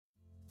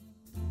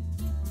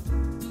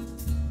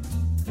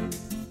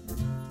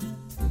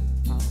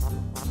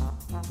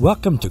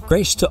Welcome to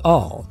Grace to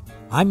All.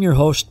 I'm your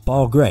host,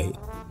 Paul Gray.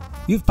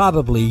 You've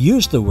probably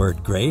used the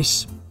word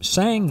grace,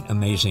 sang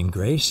Amazing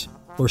Grace,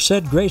 or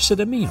said grace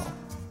at a meal.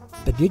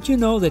 But did you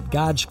know that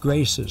God's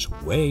grace is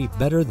way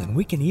better than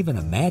we can even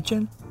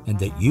imagine, and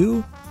that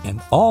you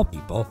and all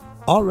people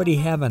already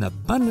have an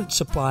abundant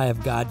supply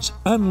of God's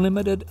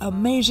unlimited,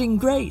 amazing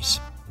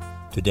grace?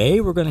 Today,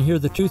 we're going to hear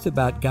the truth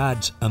about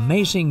God's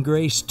amazing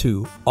grace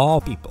to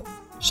all people.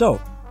 So,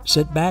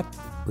 sit back,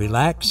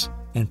 relax,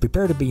 and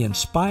prepare to be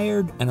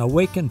inspired and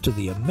awakened to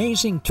the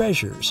amazing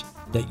treasures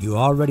that you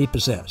already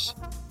possess.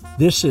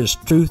 This is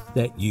truth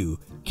that you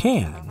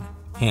can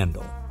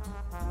handle.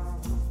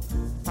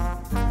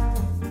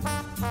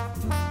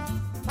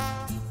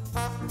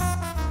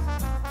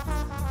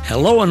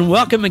 Hello and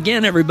welcome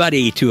again,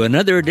 everybody, to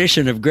another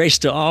edition of Grace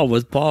to All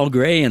with Paul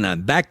Gray, and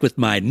I'm back with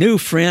my new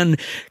friend,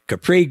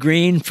 Capri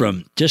Green,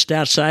 from just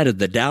outside of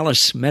the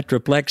Dallas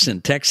Metroplex in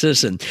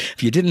Texas. And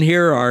if you didn't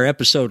hear our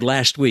episode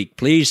last week,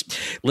 please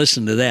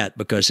listen to that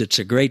because it's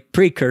a great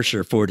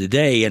precursor for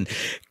today. And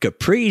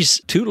Capri's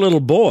two little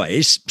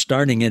boys,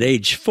 starting at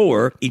age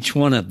 4, each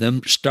one of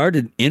them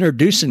started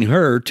introducing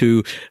her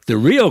to the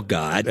real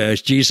God,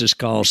 as Jesus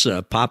calls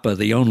Papa,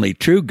 the only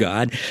true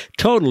God.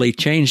 Totally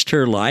changed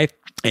her life.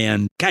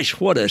 And gosh,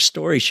 what a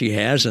story she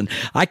has. And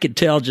I could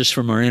tell just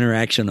from our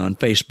interaction on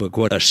Facebook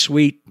what a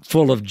sweet,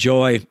 full of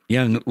joy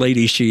young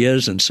lady she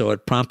is. And so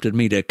it prompted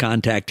me to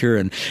contact her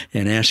and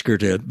ask her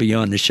to be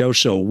on the show.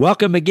 So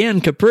welcome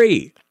again,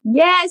 Capri.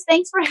 Yes,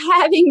 thanks for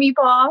having me,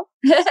 Paul.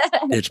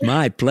 It's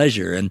my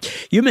pleasure. And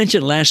you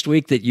mentioned last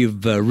week that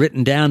you've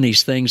written down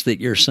these things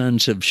that your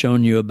sons have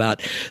shown you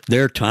about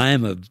their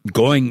time of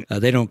going,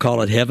 they don't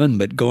call it heaven,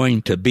 but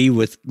going to be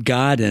with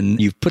God. And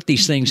you've put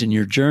these things in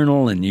your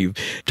journal and you've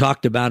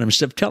talked about them.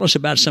 So tell us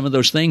about some of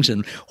those things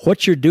and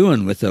what you're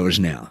doing with those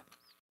now.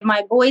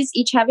 My boys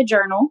each have a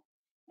journal,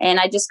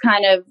 and I just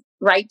kind of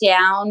write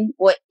down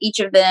what each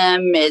of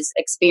them is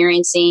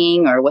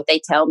experiencing or what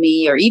they tell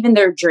me, or even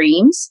their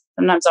dreams.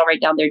 Sometimes I'll write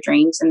down their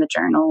dreams in the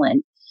journal,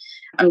 and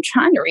I'm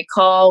trying to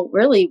recall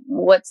really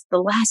what's the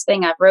last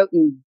thing I wrote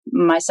in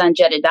my son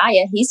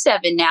Jedediah. He's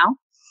 7 now.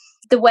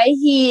 The way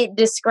he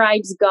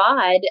describes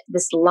God,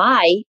 this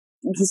light,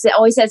 he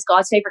always says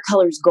God's favorite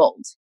color is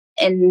gold.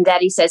 And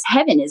that he says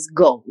heaven is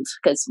gold,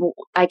 because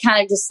I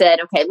kind of just said,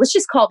 okay, let's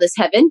just call this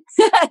heaven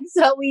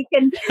so we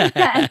can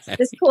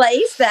this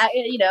place that,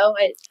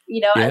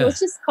 let's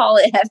just call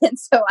it heaven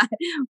so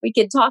we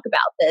can talk about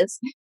this.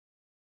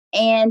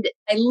 And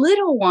a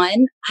little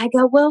one, I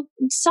go, well,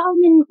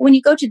 Solomon, when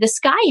you go to the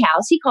sky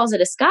house, he calls it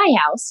a sky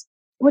house.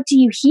 What do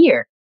you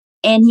hear?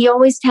 And he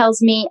always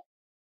tells me,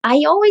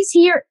 I always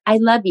hear, I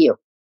love you.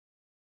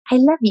 I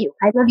love you.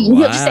 I love you. Wow.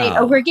 He'll just say it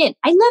over again.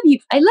 I love you.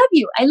 I love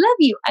you. I love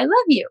you. I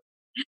love you.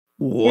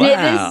 Wow. And it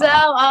is so,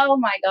 oh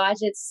my gosh,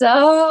 it's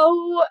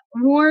so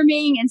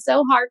warming and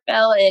so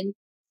heartfelt. And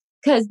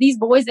because these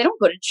boys, they don't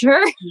go to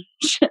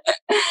church.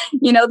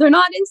 They're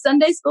not in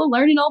Sunday school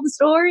learning all the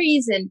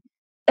stories, and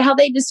how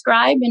they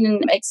describe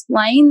and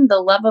explain the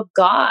love of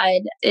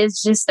God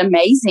is just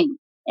amazing.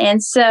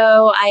 And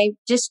so I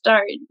just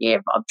started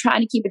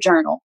trying to keep a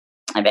journal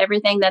of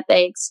everything that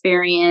they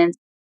experience.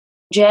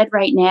 Jed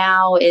right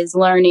now is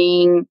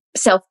learning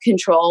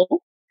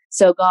self-control.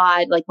 So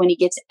God, like when he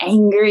gets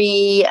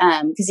angry,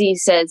 because he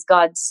says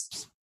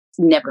God's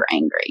never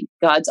angry.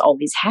 God's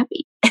always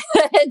happy.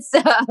 And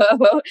so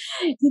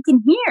he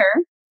can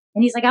hear.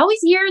 And he's like, I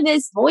always hear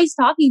this voice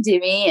talking to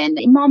me. And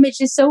Mom, it's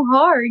just so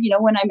hard,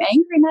 when I'm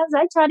angry. And as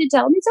I try to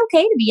tell him, it's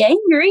okay to be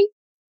angry.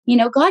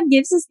 God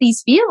gives us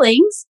these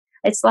feelings.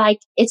 It's like,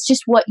 it's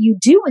just what you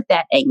do with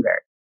that anger.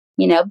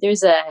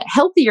 There's a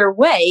healthier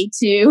way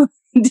to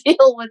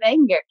deal with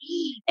anger.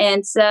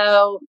 And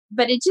so,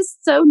 but it's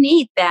just so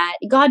neat that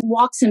God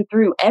walks him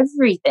through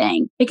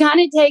everything. It kind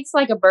of takes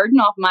like a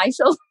burden off my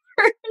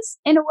shoulders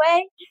in a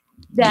way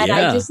that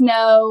I just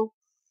know,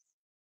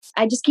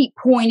 I just keep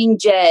pointing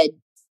Jed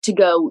to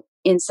go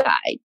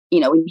inside,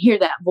 and hear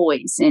that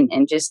voice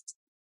and just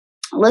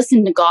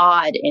listen to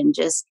God and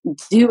just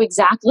do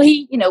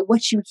exactly,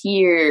 what you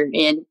hear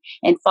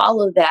and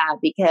follow that,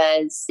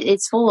 because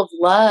it's full of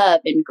love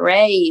and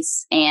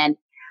grace. And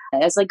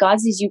it's like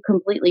God sees you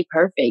completely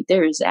perfect.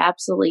 There's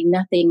absolutely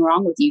nothing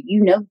wrong with you.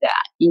 You know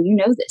that. And you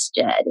know this,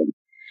 Jed. And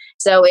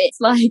so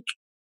it's like,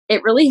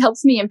 it really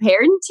helps me in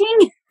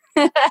parenting.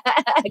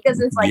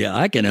 Because it's like, yeah,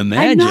 I can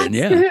imagine. I'm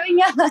not screwing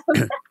up.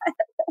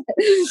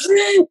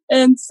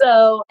 And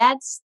so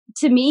that's,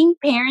 to me,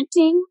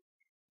 parenting.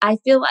 I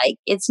feel like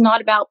it's not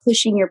about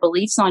pushing your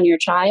beliefs on your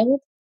child.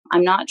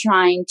 I'm not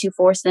trying to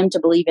force them to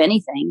believe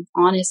anything.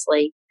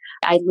 Honestly,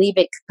 I leave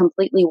it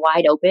completely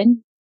wide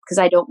open because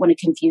I don't want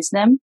to confuse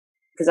them.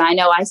 Because I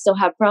know I still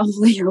have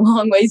probably a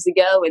long ways to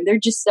go, and they're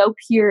just so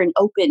pure and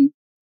open,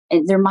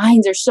 and their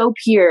minds are so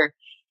pure,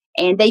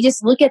 and they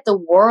just look at the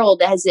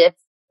world as if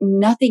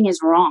nothing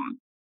is wrong.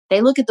 They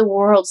look at the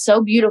world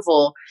so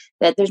beautiful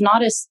that there's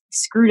not a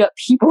screwed up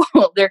people.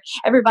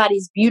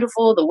 Everybody's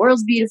beautiful. The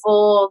world's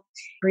beautiful.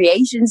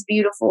 Creation's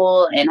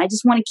beautiful. And I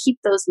just want to keep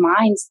those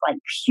minds like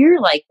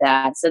pure like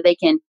that so they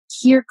can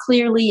hear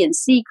clearly and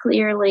see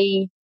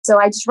clearly So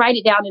I just write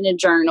it down in a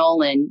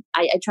journal, and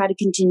I try to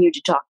continue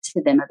to talk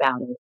to them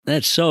about it.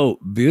 That's so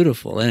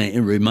beautiful. And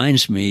it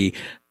reminds me,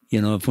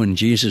 of when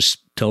Jesus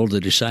told the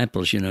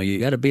disciples, you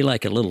got to be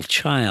like a little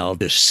child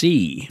to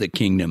see the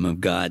kingdom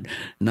of God,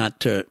 not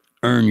to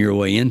earn your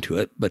way into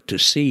it, but to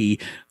see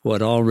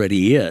what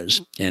already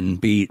is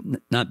and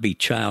not be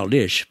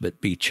childish,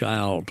 but be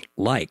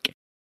childlike.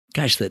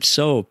 Gosh, that's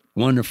so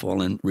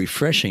wonderful and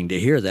refreshing to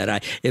hear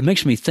that. It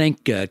makes me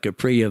think,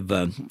 Capri, of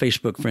a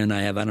Facebook friend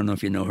I have. I don't know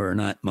if you know her or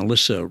not,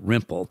 Melissa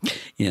Rimple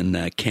in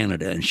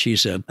Canada. And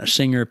she's a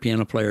singer,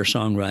 piano player,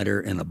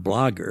 songwriter, and a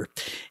blogger.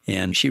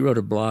 And she wrote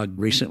a blog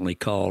recently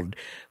called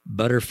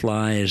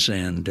Butterflies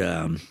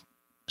and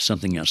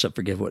something else. I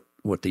forget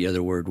what the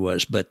other word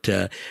was. But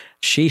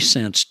she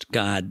sensed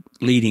God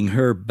leading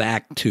her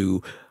back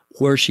to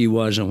where she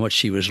was and what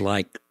she was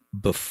like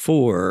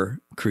before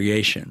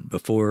creation,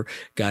 before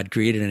God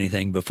created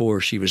anything, before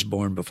she was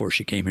born, before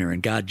she came here.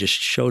 And God just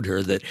showed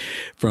her that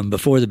from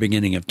before the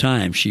beginning of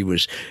time, she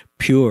was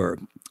pure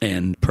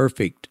and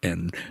perfect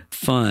and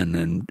fun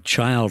and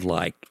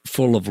childlike,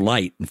 full of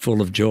light and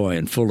full of joy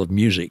and full of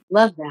music.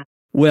 Love that.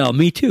 Well,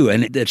 me too.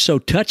 And it so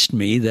touched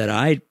me that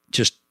I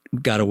just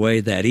got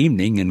away that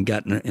evening and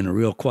got in a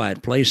real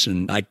quiet place,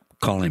 and I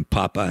call him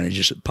Papa, and I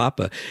just said,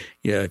 Papa,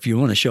 if you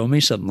want to show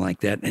me something like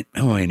that.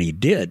 And he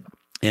did.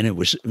 And it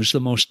was the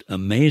most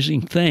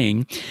amazing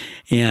thing.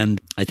 And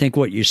I think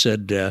what you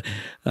said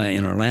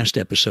in our last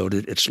episode,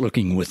 it's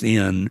looking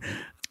within,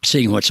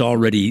 seeing what's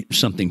already,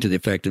 something to the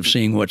effect of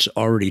seeing what's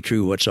already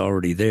true, what's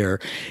already there.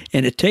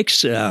 And it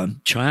takes a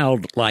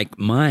childlike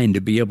mind to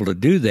be able to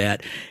do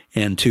that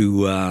and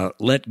to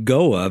let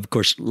go of. Of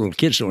course, little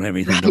kids don't have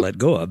anything to let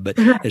go of, but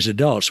as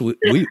adults,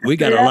 we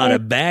got a lot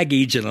of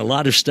baggage and a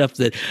lot of stuff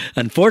that,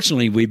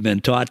 unfortunately, we've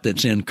been taught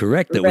that's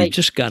incorrect, that we've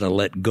just got to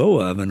let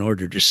go of in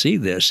order to see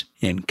this.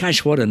 And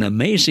gosh, what an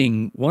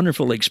amazing,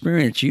 wonderful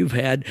experience you've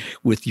had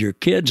with your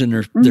kids,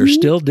 and they're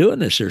still doing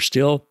this. They're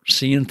still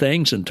seeing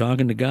things and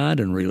talking to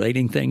God and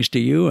relating things to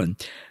you. And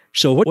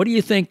so what do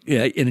you think,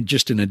 in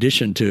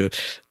addition to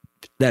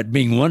that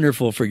being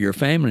wonderful for your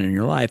family and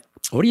your life,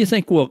 what do you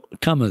think will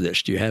come of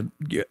this?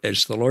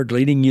 Is the Lord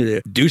leading you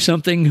to do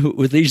something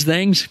with these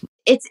things?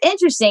 It's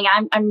interesting.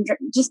 I'm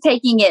just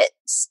taking it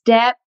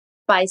step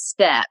by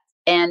step.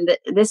 And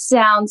this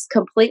sounds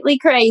completely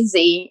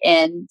crazy.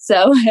 And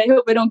so I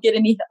hope I don't get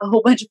a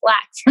whole bunch of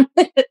flack from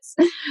this.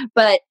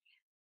 But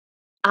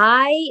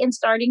I am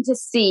starting to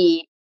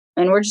see,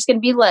 and we're just going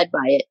to be led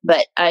by it,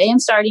 but I am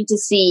starting to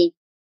see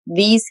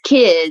these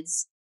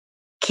kids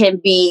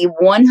can be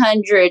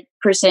 100%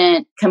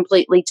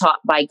 completely taught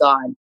by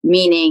God,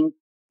 meaning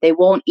they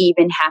won't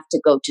even have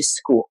to go to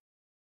school.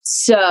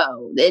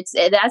 So that's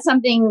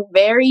something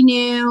very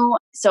new.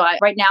 So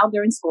right now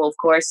they're in school, of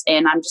course,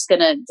 and I'm just going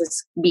to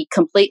just be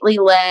completely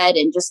led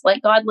and just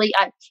let God lead.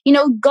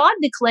 God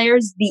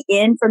declares the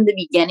end from the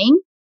beginning.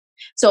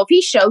 So if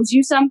he shows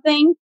you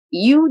something,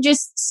 you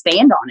just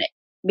stand on it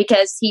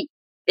because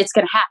it's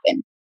going to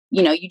happen.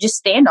 You just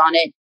stand on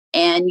it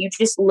and you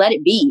just let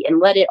it be and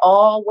let it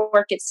all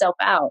work itself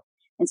out.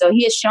 And so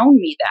he has shown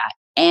me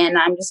that, and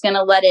I'm just going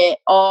to let it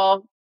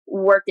all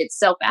work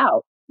itself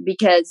out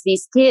because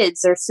these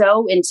kids are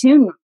so in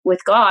tune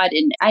with God.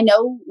 And I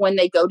know when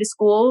they go to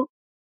school,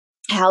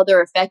 how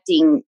they're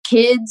affecting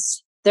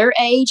kids their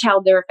age, how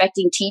they're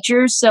affecting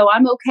teachers. So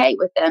I'm okay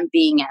with them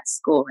being at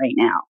school right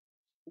now.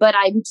 But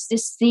I'm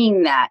just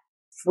seeing that.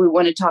 If we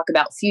want to talk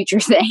about future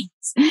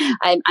things,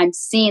 I'm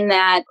seeing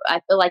that.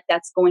 I feel like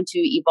that's going to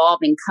evolve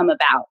and come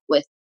about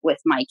with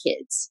my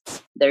kids.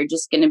 They're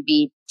just going to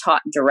be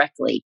taught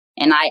directly.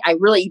 And I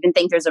really even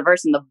think there's a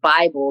verse in the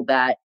Bible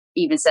that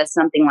even says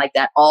something like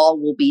that, all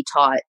will be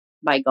taught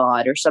by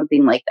God or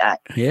something like that.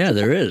 Yeah,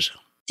 there is.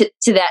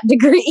 To that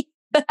degree.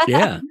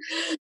 Yeah.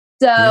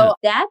 So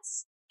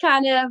that's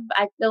kind of,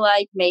 I feel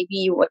like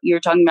maybe what you're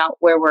talking about,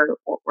 where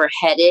we're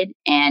headed.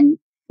 And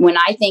when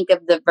I think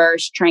of the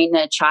verse, train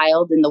a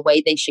child in the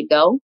way they should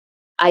go,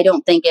 I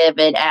don't think of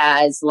it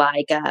as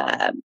like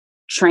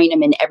train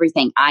them in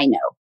everything I know.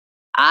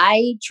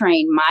 I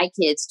train my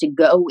kids to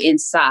go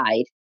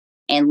inside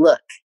and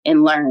look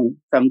and learn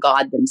from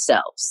God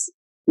themselves,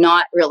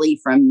 not really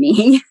from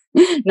me,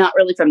 not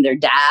really from their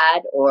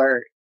dad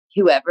or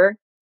whoever.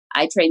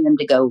 I train them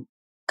to go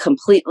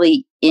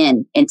completely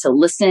in and to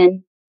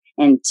listen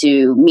and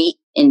to meet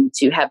and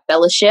to have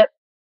fellowship,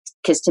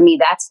 because to me,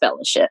 that's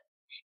fellowship.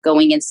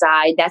 Going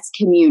inside, that's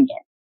communion.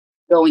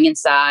 Going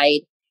inside,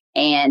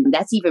 and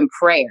that's even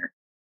prayer.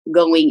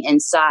 Going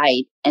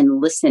inside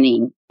and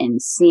listening and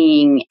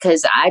seeing,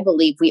 because I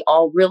believe we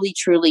all really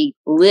truly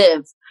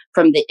live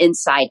from the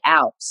inside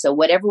out. So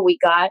whatever we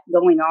got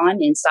going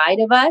on inside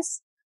of us,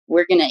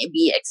 we're going to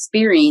be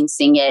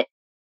experiencing it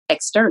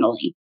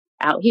externally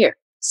out here.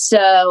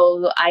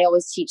 So I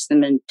always teach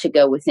them to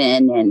go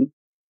within,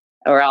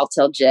 or I'll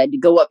tell Jed to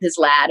go up his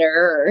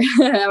ladder,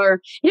 or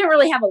he don't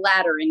really have a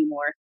ladder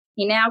anymore.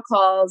 He now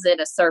calls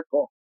it a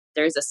circle.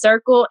 There's a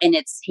circle, and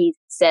he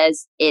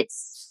says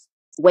it's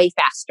way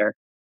faster.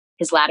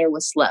 His ladder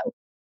was slow.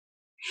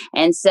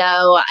 And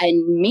so,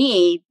 and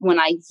me, when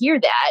I hear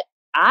that,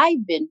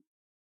 I've been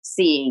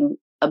seeing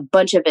a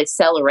bunch of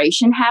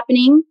acceleration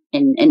happening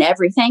in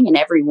everything and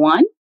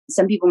everyone.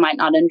 Some people might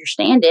not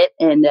understand it.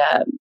 And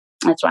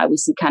that's why we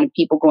see kind of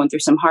people going through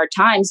some hard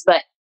times.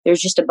 But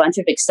there's just a bunch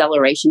of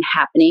acceleration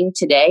happening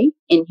today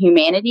in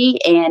humanity.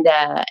 And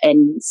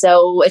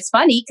so it's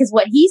funny because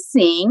what he's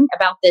seeing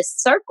about this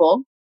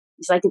circle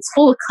is like it's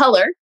full of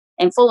color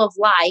and full of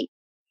light.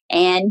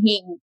 And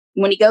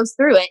when he goes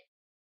through it,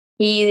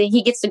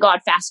 he gets to God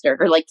faster,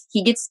 or like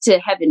he gets to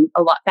heaven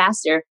a lot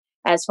faster.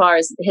 As far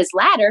as his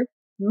ladder,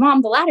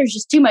 Mom, the ladder is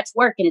just too much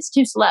work and it's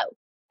too slow.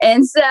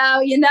 And so,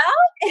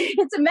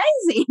 it's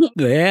amazing.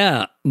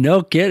 Yeah,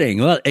 no kidding.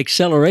 Well,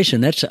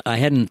 acceleration, I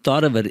hadn't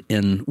thought of it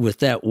with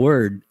that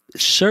word.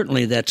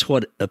 Certainly that's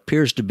what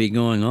appears to be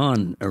going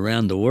on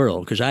around the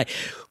world. Because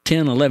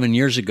 10, 11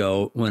 years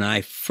ago, when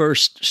I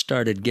first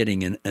started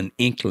getting an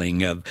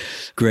inkling of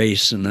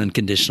grace and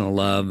unconditional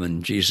love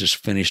and Jesus'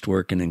 finished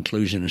work and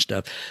inclusion and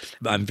stuff,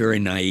 I'm very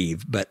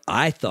naive, but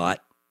I thought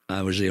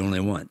I was the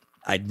only one.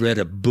 I'd read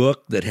a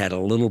book that had a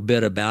little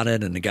bit about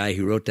it, and the guy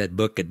who wrote that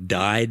book had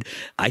died.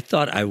 I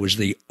thought I was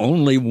the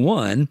only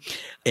one,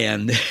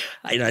 and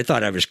I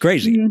thought I was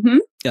crazy. Mm-hmm.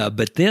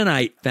 But then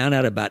I found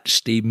out about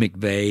Steve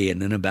McVey,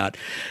 and then about,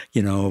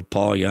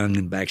 Paul Young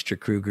and Baxter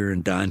Kruger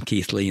and Don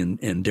Keithley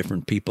and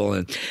different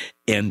people.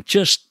 And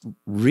just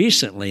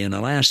recently, in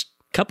the last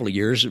couple of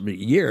years, a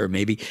year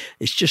maybe,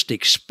 it's just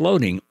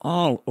exploding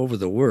all over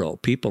the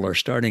world. People are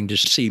starting to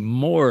see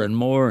more and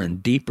more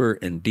and deeper,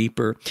 and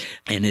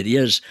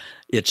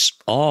it's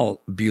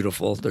all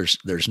beautiful.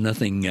 There's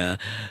nothing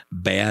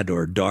bad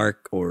or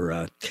dark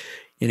or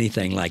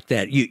anything like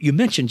that. You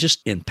mentioned just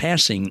in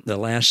passing the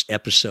last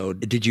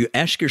episode, did you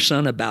ask your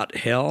son about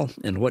hell,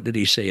 and what did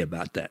he say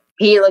about that?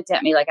 He looked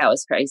at me like I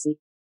was crazy.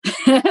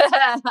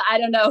 I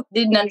don't know,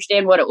 didn't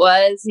understand what it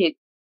was.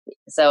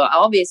 So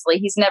obviously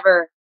he's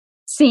never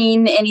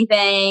seen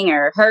anything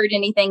or heard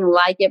anything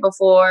like it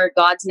before.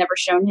 God's never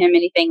shown him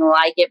anything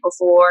like it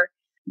before.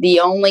 The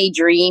only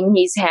dream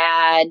he's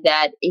had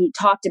that he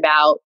talked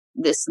about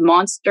this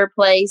monster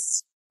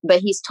place,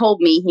 but he's told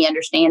me he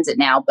understands it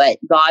now. But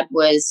God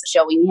was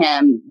showing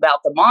him about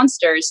the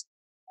monsters,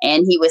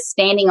 and he was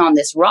standing on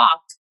this rock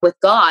with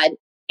God,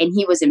 and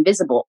he was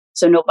invisible.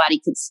 So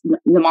the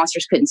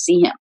monsters couldn't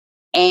see him.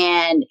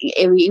 And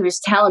he was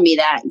telling me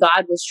that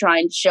God was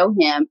trying to show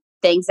him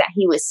things that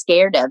he was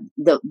scared of.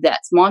 That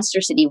monster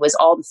city was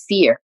all the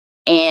fear,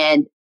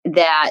 and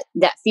that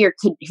fear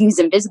he was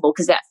invisible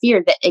because that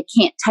fear that it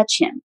can't touch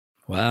him.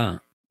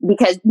 Wow.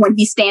 Because when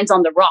he stands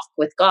on the rock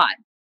with God.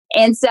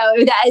 And so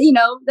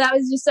that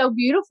was just so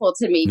beautiful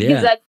to me,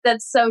 because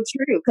that's so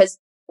true. Because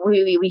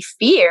we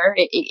fear,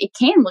 it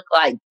can look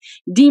like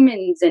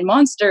demons and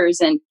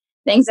monsters and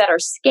things that are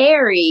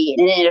scary,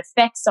 and it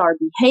affects our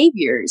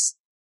behaviors,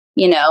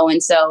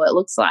 and so it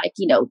looks like,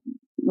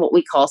 what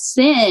we call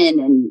sin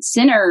and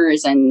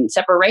sinners and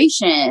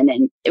separation.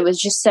 And it was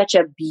just such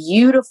a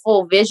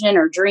beautiful vision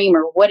or dream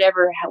or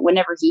whatever,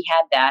 whenever he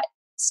had that,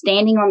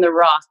 standing on the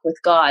rock with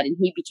God, and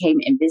he became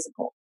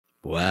invisible.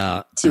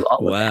 Wow. To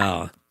all of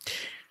that.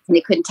 And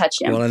they couldn't touch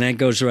him. Well, and that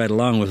goes right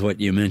along with what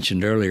you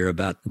mentioned earlier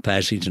about the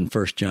passage in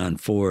 1 John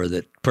 4,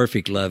 that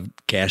perfect love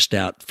casts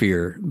out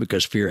fear,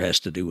 because fear has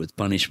to do with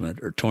punishment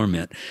or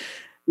torment.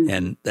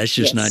 And that's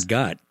just not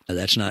God.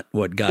 That's not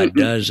what God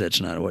does.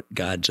 That's not what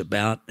God's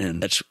about.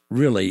 And that's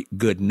really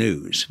good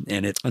news.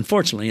 And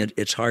unfortunately,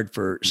 it's hard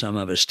for some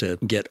of us to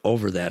get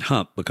over that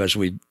hump, because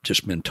we've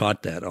just been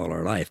taught that all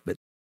our life. But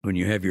when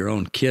you have your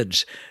own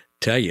kids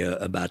tell you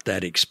about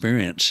that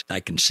experience,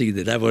 I can see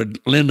that would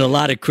lend a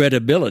lot of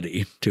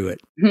credibility to it.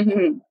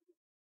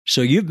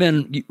 So you've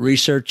been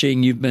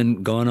researching, you've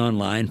been going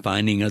online,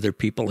 finding other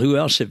people. Who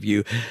else have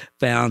you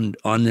found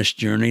on this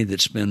journey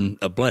that's been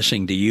a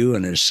blessing to you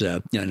and is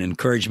an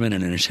encouragement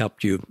and has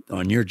helped you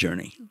on your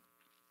journey?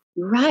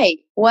 Right.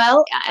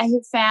 Well, I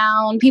have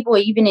found people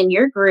even in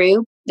your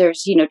group.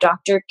 There's,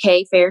 Dr.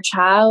 Kay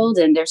Fairchild,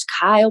 and there's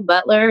Kyle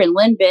Butler and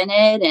Lynn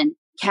Bennett and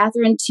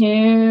Catherine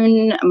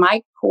Toon,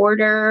 Mike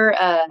Porter,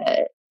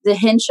 the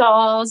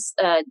Henshaws,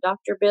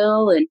 Dr.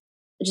 Bill, and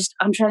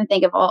I'm trying to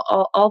think of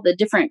all the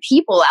different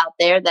people out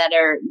there that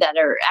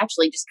are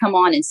actually just come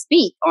on and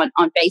speak on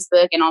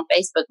Facebook and on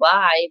Facebook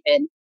Live.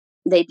 And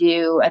they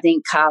do, I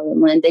think Kyle and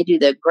Lynn, they do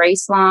the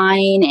Grace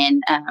Line.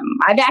 And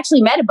I've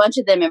actually met a bunch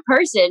of them in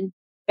person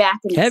back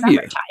in the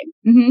summertime.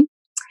 Mm-hmm.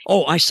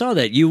 Oh, I saw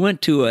that. You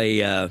went to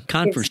a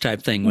conference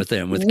type thing with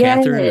them, with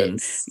Catherine.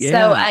 And,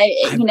 so I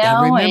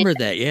remember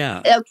that,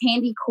 yeah.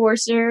 Candy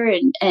Corser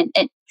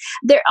and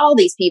they're all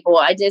these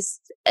people.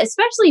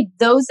 Especially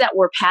those that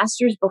were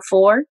pastors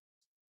before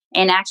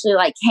and actually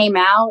came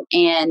out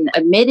and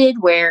admitted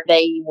where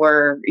they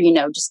were,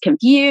 just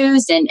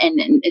confused and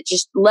it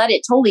just let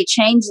it totally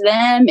change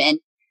them and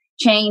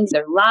change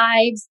their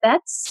lives.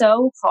 That's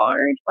so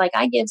hard.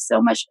 I have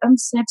so much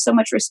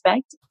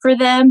respect for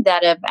them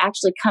that have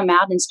actually come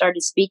out and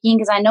started speaking,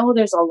 because I know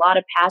there's a lot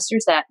of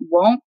pastors that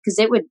won't, because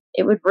it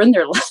would ruin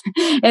their life.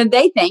 And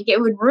they think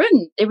it would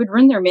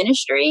ruin their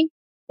ministry.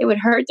 It would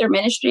hurt their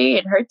ministry.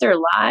 It hurt their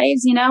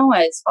lives,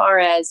 as far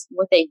as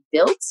what they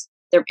built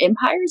their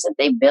empires that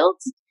they've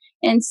built.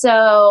 And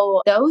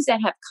so those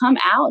that have come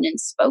out and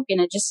spoken,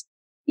 I just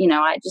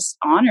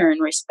honor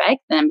and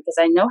respect them because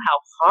I know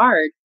how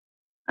hard.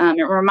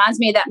 It reminds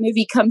me of that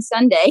movie Come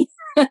Sunday.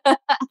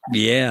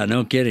 Yeah,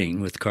 no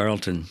kidding, with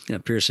Carlton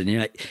Pearson.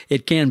 Yeah,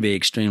 it can be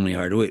extremely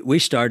hard. We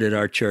started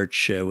our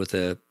church with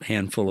a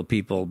handful of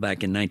people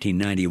back in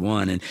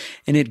 1991, and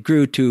it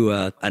grew to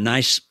a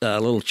nice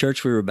little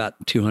church. We were about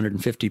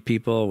 250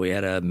 people. We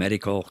had a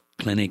medical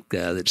clinic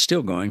that's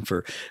still going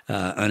for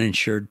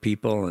uninsured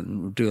people,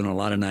 and we're doing a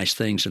lot of nice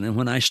things. And then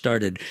when I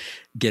started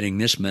getting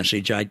this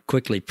message, I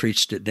quickly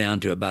preached it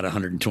down to about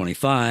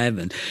 125.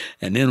 And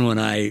then when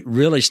I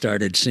really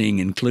started seeing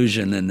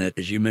inclusion, and that,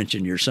 as you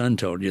mentioned, your son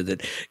told you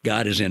that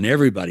God is in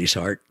everybody's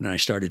heart, and I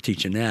started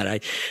teaching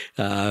that,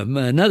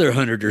 another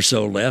 100 or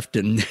so left.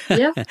 And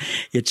yeah.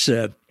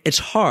 It's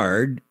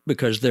hard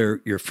because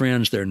they're your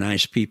friends. They're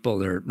nice people.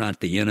 They're not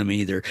the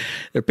enemy. They're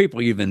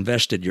people you've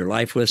invested your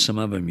life with. Some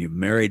of them you've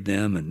married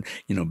them and,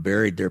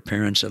 buried their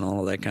parents and all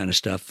of that kind of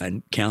stuff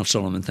and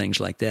counsel them and things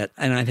like that.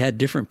 And I've had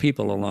different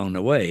people along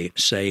the way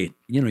say,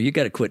 you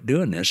got to quit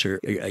doing this or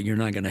you're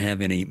not going to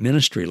have any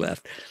ministry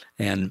left.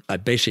 And I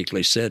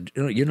basically said,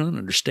 you don't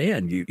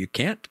understand. You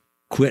can't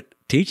quit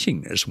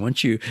teaching this.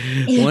 Once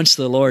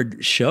the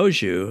Lord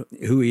shows you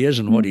who he is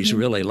and what he's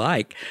really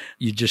like,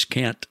 you just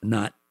can't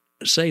not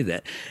say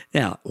that.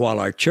 Now, while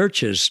our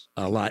church is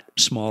a lot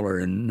smaller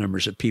in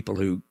numbers of people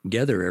who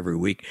gather every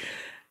week,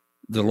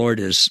 the Lord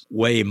has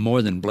way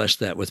more than blessed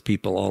that with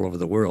people all over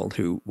the world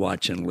who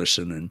watch and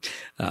listen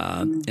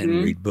and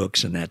read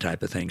books and that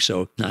type of thing.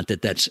 So not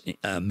that that's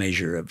a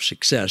measure of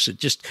success.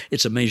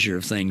 It's a measure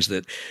of things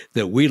that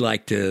we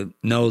like to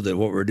know that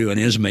what we're doing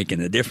is making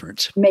a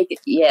difference.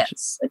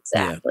 Yes,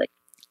 exactly.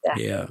 Yeah.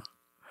 Yeah.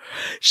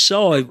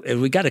 So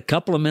we got a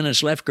couple of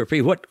minutes left,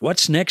 Capri.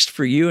 What's next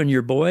for you and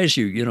your boys?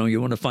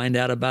 You want to find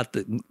out about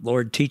the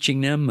Lord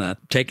teaching them,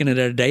 taking it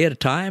a day at a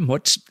time?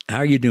 How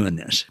are you doing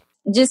this?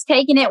 Just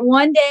taking it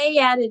one day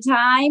at a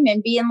time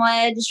and being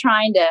led, just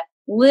trying to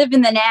live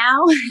in the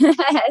now,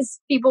 as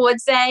people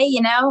would say,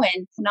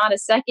 and not a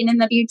second in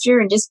the future,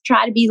 and just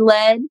try to be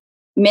led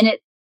minute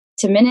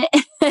to minute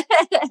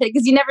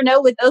because you never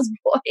know with those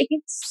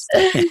boys.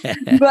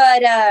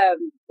 But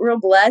real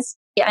blessed.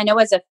 Yeah, I know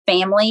as a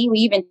family, we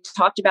even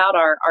talked about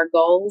our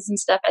goals and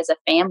stuff as a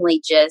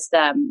family, just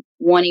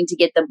wanting to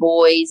get the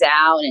boys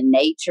out in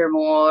nature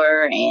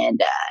more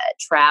and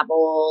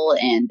travel.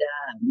 And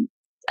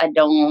I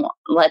don't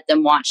let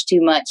them watch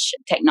too much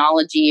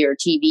technology or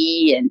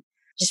TV, and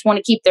just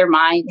want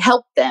to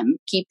help them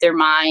keep their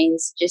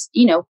minds just,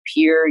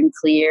 pure and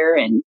clear.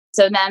 And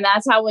so then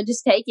that's how we'll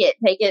just take it,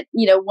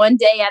 one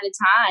day at a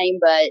time.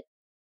 But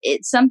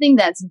it's something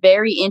that's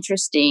very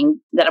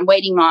interesting that I'm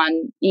waiting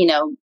on,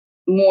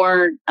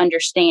 more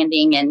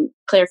understanding and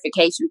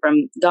clarification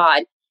from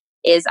God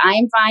is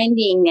I'm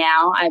finding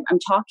now I'm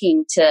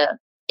talking to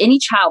any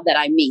child that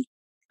I meet.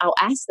 I'll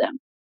ask them,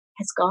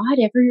 has God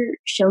ever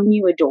shown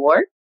you a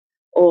door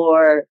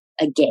or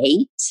a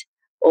gate?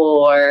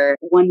 Or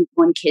one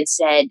kid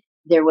said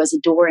there was a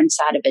door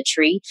inside of a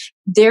tree.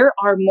 There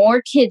are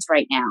more kids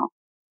right now,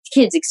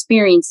 kids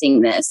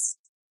experiencing this.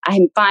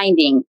 I'm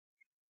finding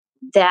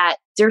that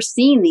they're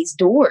seeing these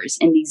doors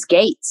and these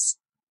gates,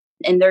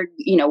 and they're,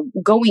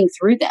 going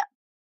through them.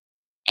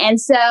 And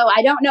so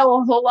I don't know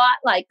a whole lot,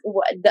 like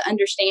what the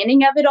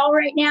understanding of it all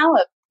right now,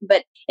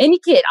 but any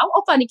kid,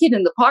 I'll find a kid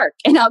in the park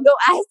and I'll go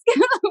ask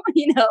them,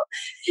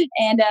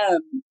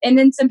 and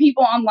then some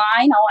people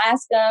online, I'll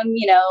ask them,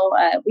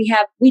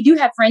 we do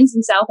have friends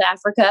in South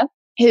Africa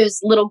whose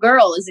little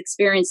girl is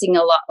experiencing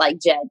a lot like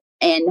Jed,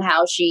 and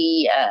how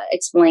she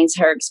explains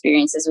her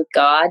experiences with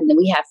God. And then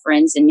we have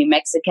friends in New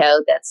Mexico,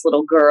 that's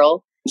little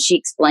girl. She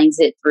explains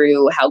it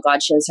through how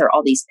God shows her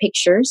all these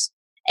pictures.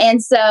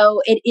 And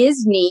so it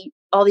is neat,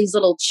 all these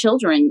little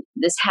children,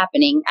 this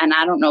happening. And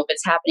I don't know if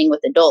it's happening with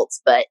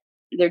adults, but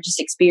they're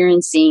just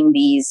experiencing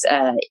these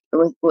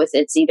with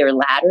it's either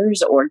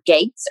ladders or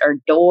gates or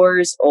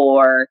doors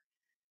or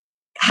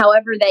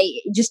however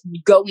they just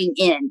going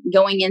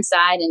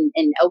inside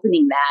and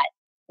opening that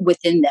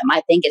within them.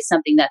 I think it's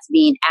something that's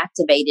being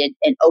activated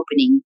and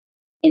opening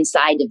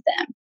inside of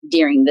them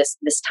during this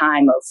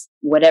time of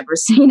whatever,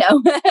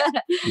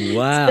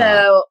 Wow.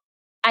 So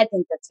I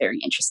think that's very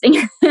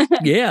interesting.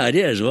 Yeah, it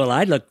is. Well,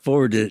 I look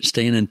forward to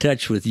staying in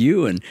touch with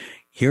you and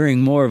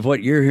hearing more of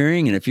what you're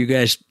hearing. And if you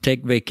guys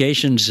take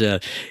vacations,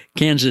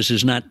 Kansas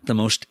is not the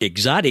most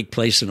exotic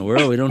place in the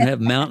world. We don't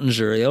have mountains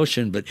or the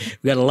ocean, but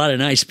we got a lot of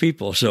nice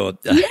people. So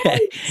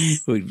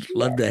we'd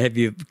love to have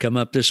you come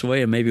up this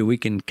way, and maybe we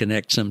can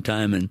connect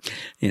sometime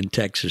in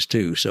Texas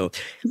too. So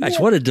gosh,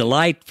 what a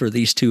delight for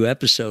these two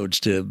episodes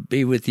to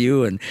be with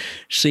you and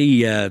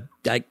see.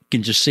 I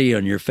can just see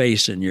on your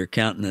face and your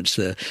countenance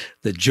the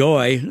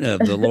joy of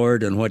the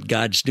Lord and what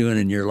God's doing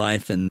in your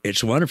life, and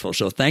it's wonderful.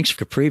 So thanks,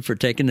 Capri, for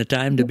taking the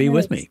time to be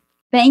with me.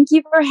 Thank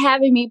you for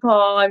having me,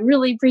 Paul. I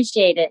really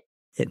appreciate it.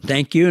 And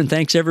thank you, and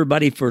thanks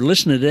everybody for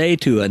listening today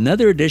to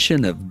another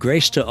edition of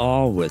Grace to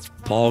All with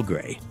Paul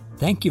Gray.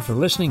 Thank you for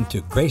listening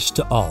to Grace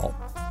to All.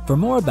 For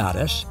more about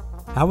us,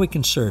 how we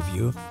can serve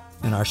you,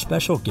 and our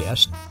special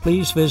guest,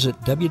 please visit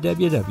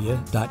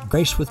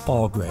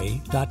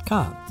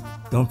www.gracewithpaulgray.com.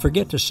 Don't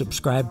forget to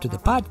subscribe to the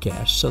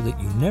podcast so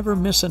that you never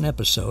miss an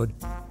episode,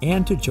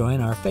 and to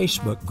join our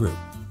Facebook group,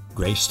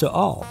 Grace to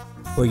All,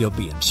 where you'll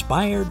be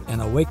inspired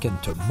and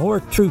awakened to more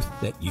truth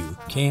that you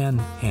can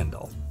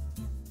handle.